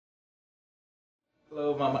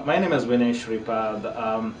Hello, my name is Vinay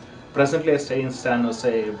Shripad. Presently, I stay in San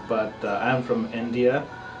Jose, but I'm from India.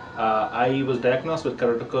 I was diagnosed with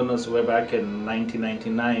keratoconus way back in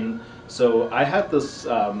 1999. So I had this,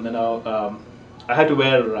 I had to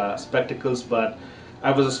wear spectacles, but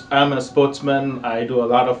I'm a sportsman. I do a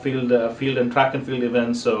lot of field and track and field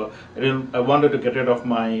events. So I wanted to get rid of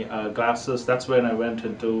my glasses. That's when I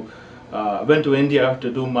went to India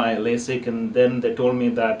to do my LASIK, and then they told me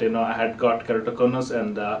that I had got keratoconus,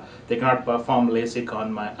 and they cannot perform LASIK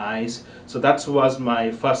on my eyes. So that was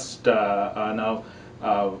my first now.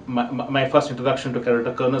 My first introduction to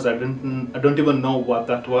keratoconus. I don't even know what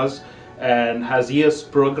that was, and as years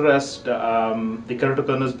progressed, the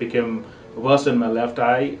keratoconus became worse in my left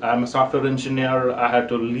eye. I'm a software engineer. I had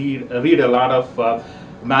to read a lot of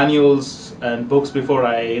manuals and books before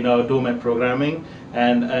I do my programming.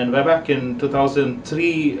 And way back in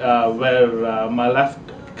 2003, where my left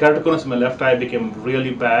keratoconus in my left eye became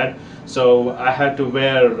really bad, so I had to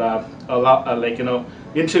wear a lot,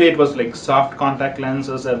 initially it was like soft contact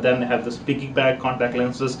lenses, and then I had this piggyback contact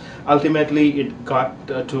lenses. Ultimately, it got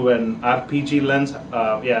to an RPG lens.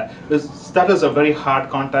 Yeah, that is a very hard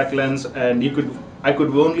contact lens, and I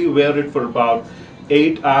could only wear it for about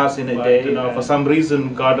 8 hours in a day. For some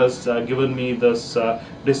reason, God has given me this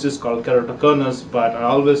disease called keratoconus, but I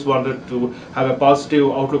always wanted to have a positive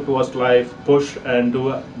outlook towards life, push and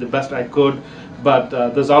do the best I could. But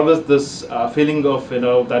there's always this feeling of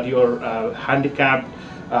that you're handicapped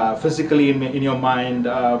physically in your mind.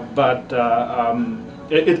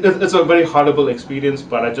 It's a very horrible experience,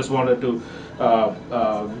 but I just wanted to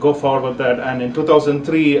go forward with that. And in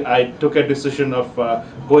 2003, I took a decision of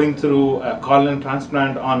going through a corneal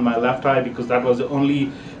transplant on my left eye, because that was the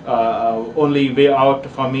only way out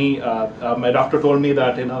for me. My doctor told me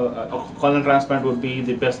that a corneal transplant would be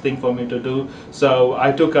the best thing for me to do. So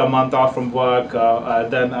I took a month off from work.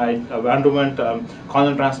 Then I underwent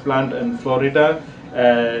corneal transplant in Florida,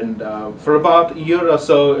 and for about a year or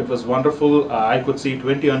so it was wonderful. I could see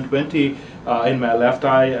 20 on 20 in my left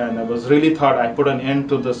eye, and I was really thought I put an end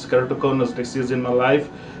to this keratoconus disease in my life.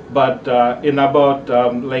 But in about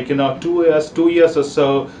 2 years or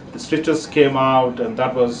so, the stitches came out, and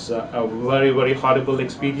that was a very horrible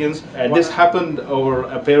experience. And this happened over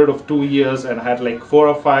a period of 2 years, and I had like 4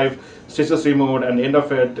 or 5 stitches removed. And at the end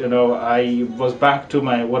of it, I was back to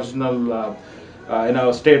my original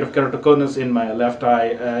state of keratoconus in my left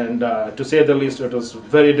eye, and to say the least, it was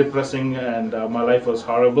very depressing, and my life was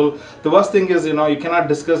horrible. The worst thing is, you cannot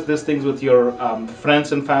discuss these things with your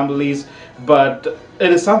friends and families, but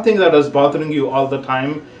it is something that is bothering you all the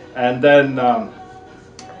time. And then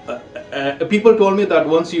people told me that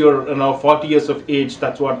once you're 40 years of age,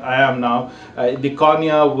 that's what I am now, the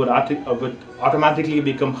cornea would automatically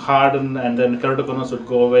become hardened, and then keratoconus would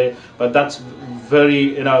go away. But that's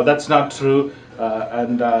that's not true.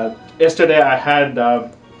 And yesterday I had a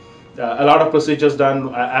lot of procedures done.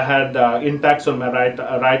 I had intacts on my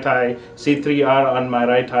right eye, C3R on my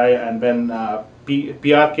right eye, and then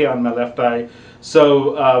PRK on my left eye.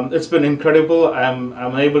 So it's been incredible.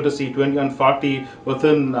 I'm able to see 20 and 40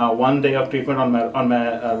 within one day of treatment on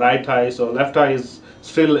my right eye. So left eye is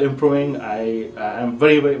still improving. I am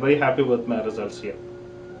very happy with my results here.